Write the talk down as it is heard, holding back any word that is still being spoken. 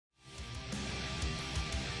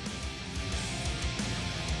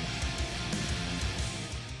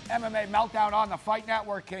MMA Meltdown on the Fight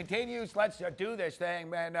Network continues. Let's do this thing,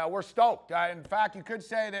 man. We're stoked. In fact, you could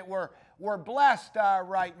say that we're blessed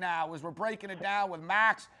right now as we're breaking it down with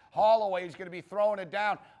Max Holloway. He's going to be throwing it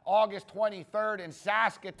down August 23rd in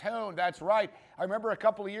Saskatoon. That's right. I remember a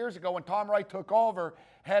couple of years ago when Tom Wright took over,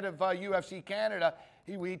 head of UFC Canada,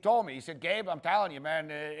 he told me, he said, Gabe, I'm telling you,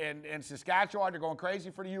 man, in Saskatchewan, they're going crazy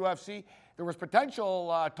for the UFC. There was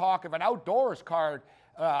potential talk of an outdoors card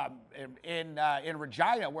in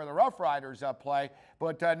Regina, where the Rough Riders play.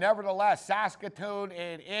 But nevertheless, Saskatoon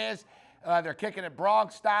it is. They're kicking it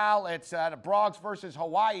Bronx style. It's the Bronx versus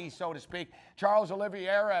Hawaii, so to speak. Charles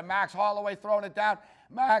Oliveira and Max Holloway throwing it down.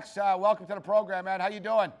 Max, welcome to the program, man. How you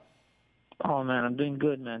doing? Oh, man, I'm doing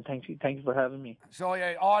good, man. Thank you for having me. So,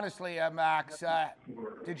 honestly, Max,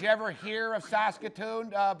 did you ever hear of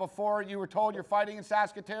Saskatoon before you were told you're fighting in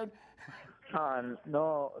Saskatoon?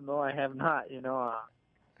 No, I have not.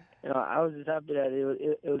 I was just happy that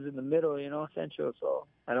it was in the middle, central, so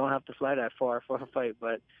I don't have to fly that far for a fight.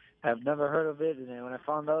 But I've never heard of it, and then when I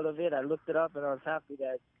found out of it, I looked it up, and I was happy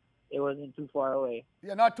that it wasn't too far away.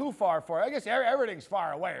 Yeah, not too far for. I guess everything's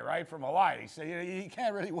far away, right, from Hawaii, so you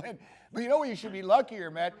can't really win. But you know what? You should be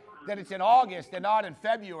luckier, man, that it's in August and not in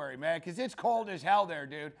February, man, because it's cold as hell there,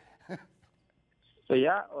 dude. So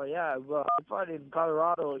yeah, well, I fought in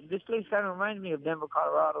Colorado. This place kind of reminds me of Denver,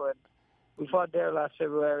 Colorado, and we fought there last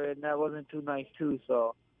February, and that wasn't too nice too.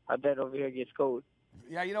 So I bet over here gets cold.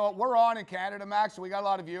 Yeah, you know what? We're on in Canada, Max, so we got a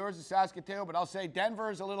lot of viewers in Saskatoon, but I'll say Denver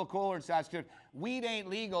is a little cooler in Saskatoon. Weed ain't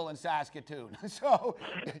legal in Saskatoon. So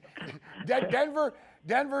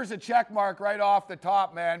Denver's a check mark right off the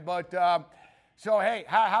top, man. But so, hey,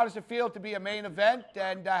 how does it feel to be a main event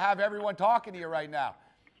and have everyone talking to you right now?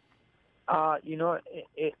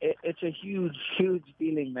 It's a huge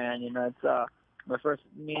feeling, man. It's my first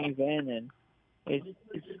main event, and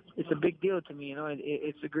it's a big deal to me.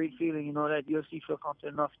 It's a great feeling. That UFC feel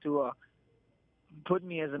confident enough to put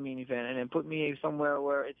me as a main event and then put me somewhere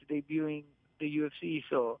where it's debuting the UFC.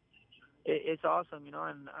 So it's awesome, and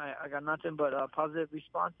I got nothing but positive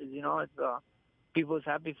responses. It's people is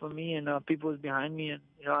happy for me and people is behind me, and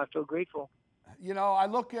I feel grateful. I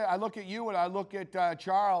look at you and I look at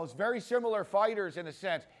Charles. Very similar fighters in a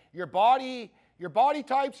sense. Your body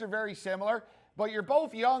types are very similar, but you're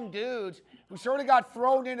both young dudes who sort of got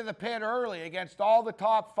thrown into the pit early against all the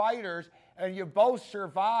top fighters, and you both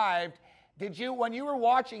survived. Did you, when you were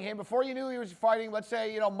watching him, before you knew he was fighting, let's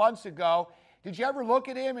say, months ago, did you ever look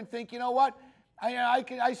at him and think, you know what?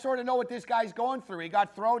 I sort of know what this guy's going through. He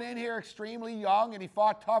got thrown in here extremely young, and he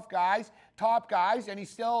fought tough guys, top guys, and he's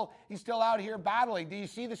still out here battling. Do you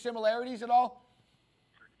see the similarities at all?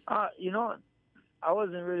 I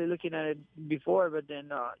wasn't really looking at it before, but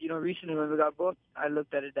then recently when we got booked, I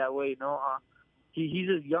looked at it that way. He's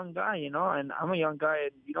a young guy, and I'm a young guy,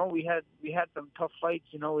 and we had some tough fights.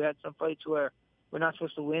 We had some fights where we're not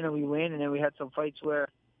supposed to win and we win, and then we had some fights where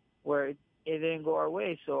it didn't go our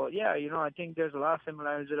way. So yeah, I think there's a lot of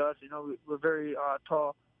similarities with us. We're very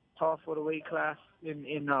tall for the weight class in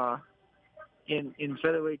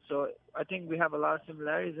featherweight. So I think we have a lot of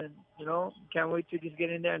similarities, and can't wait to just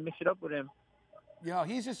get in there and mix it up with him.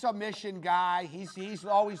 He's a submission guy. He's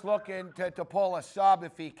always looking to pull a sub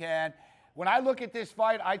if he can. When I look at this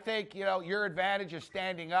fight, I think your advantage is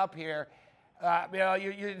standing up here.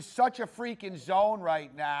 You're in such a freaking zone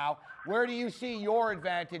right now. Where do you see your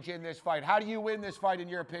advantage in this fight? How do you win this fight, in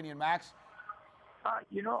your opinion, Max? I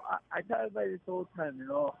tell everybody this whole time,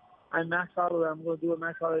 I'm Max Holloway. I'm going to do what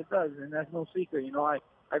Max Holloway does, and that's no secret.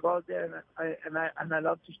 I go out there and I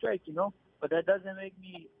love to strike, but that doesn't make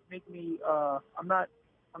me. I'm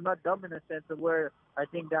not dumb in a sense of where I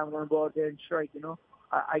think that I'm going to go out there and strike.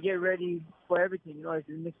 I get ready for everything. It's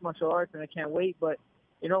mixed martial arts, and I can't wait. But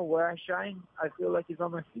where I shine, I feel like it's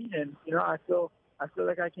on my feet, and I feel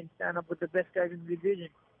like I can stand up with the best guys in the division.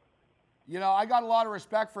 I got a lot of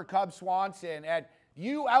respect for Cub Swanson, and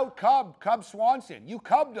you out-cubbed Cub Swanson. You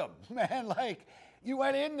cubbed him, man. Like, you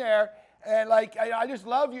went in there, and I just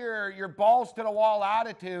love your balls to the wall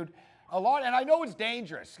attitude. A lot, and I know it's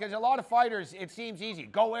dangerous because a lot of fighters, it seems easy,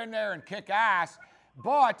 go in there and kick ass.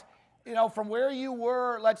 But from where you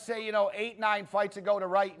were, let's say 8, 9 fights ago to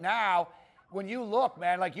right now, when you look,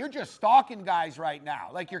 man, like you're just stalking guys right now.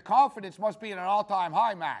 Like your confidence must be at an all-time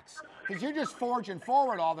high, Max, because you're just forging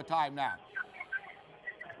forward all the time now.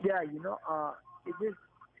 Yeah,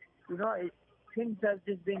 things have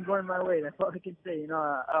just been going my way. That's all I can say.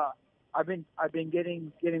 I've been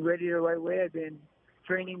getting ready the right way. I've been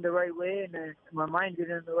training the right way, and then my mind is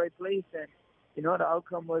in the right place. And the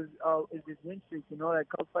outcome was is this win streak. That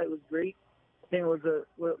cup fight was great. I think it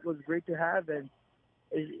was great to have, and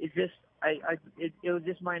it's just it was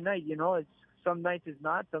just my night. You know, it's some nights it's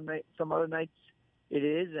not, some other nights it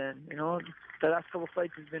is, and you know, the last couple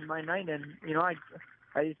fights has been my night, and you know, I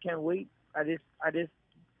just can't wait. I just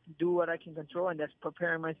do what I can control, and that's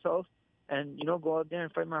preparing myself, and you know, go out there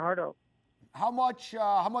and fight my heart out. How much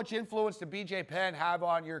influence did BJ Penn have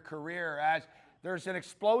on your career? As there's an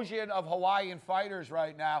explosion of Hawaiian fighters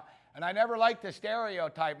right now, and I never liked the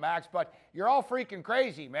stereotype, Max, but you're all freaking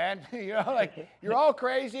crazy, man. You know, like you're all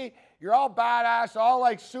crazy, you're all badass, all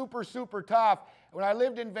like super, super tough. When I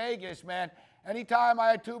lived in Vegas, man, anytime I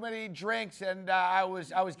had too many drinks and I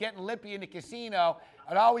was getting lippy in the casino,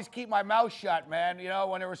 I'd always keep my mouth shut, man. You know,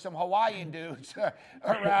 when there were some Hawaiian dudes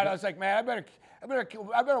around, I was like, man, I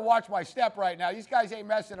better watch my step right now. These guys ain't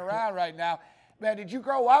messing around right now. Man, did you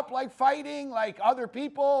grow up like fighting like other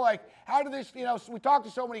people? Like, how did this, you know, we talked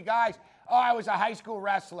to so many guys. Oh, I was a high school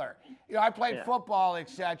wrestler. You know, I played football,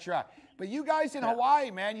 etc. But you guys in Hawaii,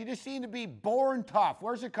 man, you just seem to be born tough.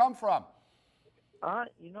 Where's it come from?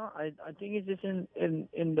 You know, I think it's just in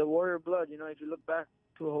the warrior blood. You know, if you look back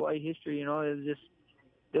to Hawaii history, you know, it was just,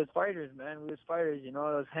 there's fighters, man. We was fighters, you know,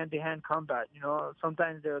 it was hand-to-hand combat. You know,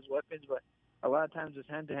 sometimes there was weapons, but a lot of times it was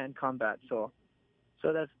hand-to-hand combat. So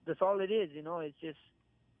that's all it is, you know. It's just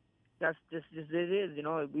that's just it is, you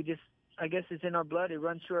know. We just, I guess it's in our blood. It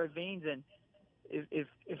runs through our veins, and it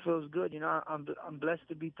feels good, you know. I'm blessed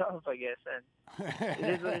to be tough, I guess, and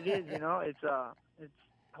it is what it is, you know. It's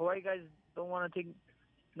Hawaii guys don't want to take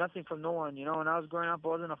nothing from no one, you know. When I was growing up, I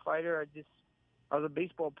wasn't a fighter. I was a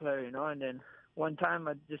baseball player, you know. And then one time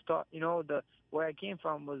I just thought, you know, where I came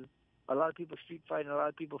from was a lot of people street fighting, a lot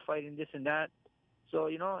of people fighting this and that. So,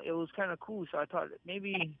 you know, it was kind of cool. So I thought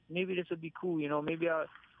maybe this would be cool, you know. Maybe I'll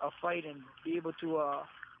fight and be able to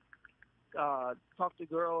talk to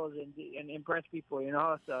girls and impress people, you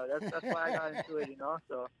know. So that's why I got into it, you know.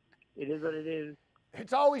 So it is what it is.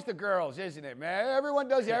 It's always the girls, isn't it, man? Everyone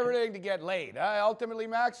does everything to get laid. Ultimately,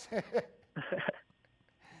 Max,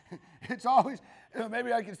 it's always, you know,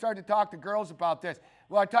 maybe I can start to talk to girls about this.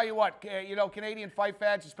 Well, I tell you what, you know, Canadian fight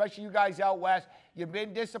fans, especially you guys out west, you've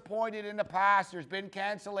been disappointed in the past. There's been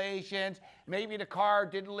cancellations. Maybe the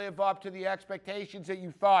card didn't live up to the expectations that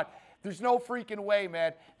you thought. There's no freaking way,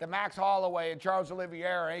 man, that Max Holloway and Charles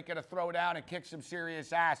Oliveira ain't going to throw down and kick some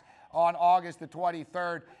serious ass on August the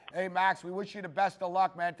 23rd. Hey, Max, we wish you the best of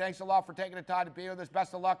luck, man. Thanks a lot for taking the time to be with us.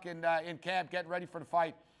 Best of luck in camp, getting ready for the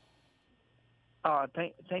fight.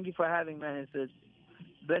 Thank you for having me, man. It's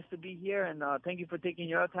blessed to be here, and thank you for taking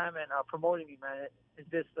your time and promoting me, man. It's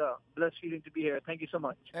just a blessed feeling to be here. Thank you so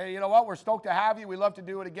much. Hey, you know what? We're stoked to have you. We'd love to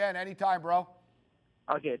do it again anytime, bro.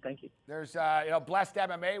 Okay, thank you. There's, you know, Blessed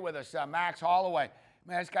MMA with us, Max Holloway.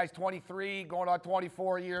 Man, this guy's 23, going on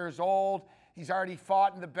 24 years old. He's already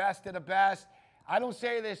fought in the best of the best. I don't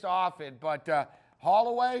say this often, but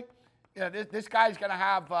Holloway, yeah, this guy's gonna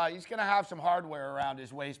have he's gonna have some hardware around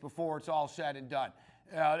his waist before it's all said and done.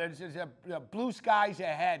 There's blue skies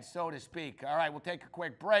ahead, so to speak. All right, we'll take a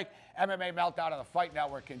quick break. MMA Meltdown on the Fight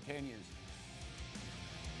Network continues.